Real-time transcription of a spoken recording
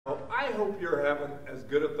I hope you're having as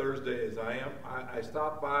good a Thursday as I am. I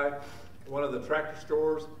stopped by one of the tractor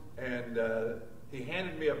stores, and he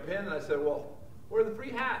handed me a pen, and I said, well, where are the free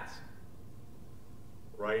hats?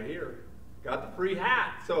 Right here. Got the free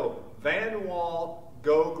hat. So, Van Wall,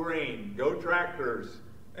 go green. Go tractors.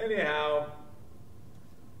 Anyhow,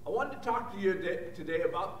 I wanted to talk to you today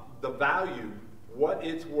about the value, what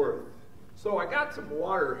it's worth. So I got some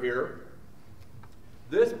water here.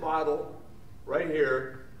 This bottle right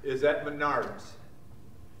here is at Menards.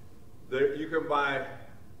 You can buy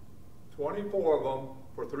 24 of them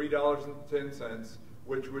for $3.10,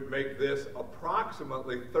 which would make this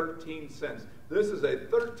approximately 13 cents. This is a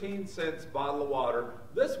 13-cent bottle of water.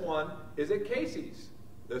 This one is at Casey's.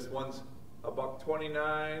 This one's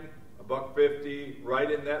 $1.29, $1.50, right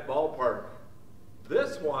in that ballpark.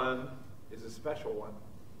 This one is a special one.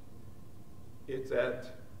 It's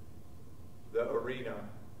at the arena,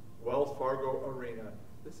 Wells Fargo Arena.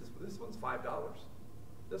 This one's $5.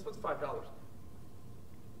 This one's $5.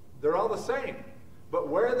 They're all the same, but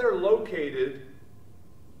where they're located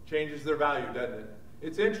changes their value, doesn't it?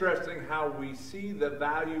 It's interesting how we see the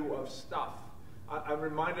value of stuff. I'm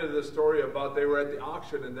reminded of the story about they were at the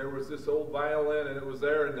auction and there was this old violin and it was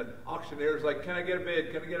there and the auctioneer's like, can I get a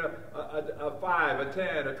bid? Can I get a 5, a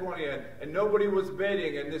 10, a 20? And nobody was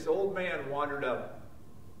bidding, and this old man wandered up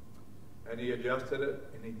and he adjusted it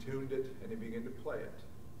and he tuned it and he began to play it.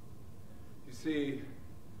 You see,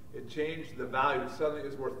 it changed the value. Suddenly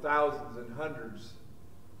it's worth thousands and hundreds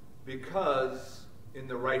because in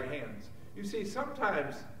the right hands. You see,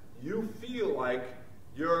 sometimes you feel like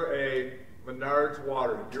you're a Menards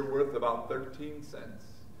water. You're worth about 13 cents.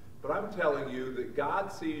 But I'm telling you that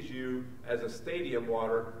God sees you as a stadium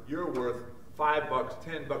water. You're worth $5,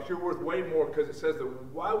 $10. You're worth way more, because it says that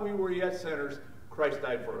while we were yet sinners, Christ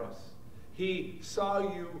died for us. He saw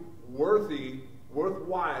you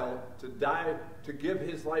worthwhile to die, to give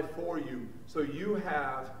his life for you. So you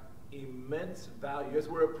have immense value. As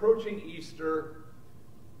we're approaching Easter,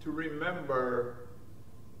 to remember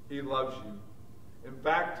he loves you. In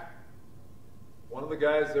fact, one of the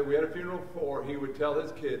guys that we had a funeral for, he would tell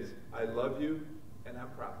his kids, I love you and I'm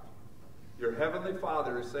proud of you. Your heavenly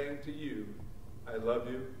Father is saying to you, I love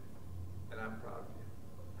you and I'm proud of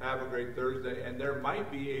you. Have a great Thursday, and there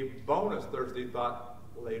might be a bonus Thursday thought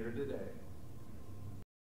later today.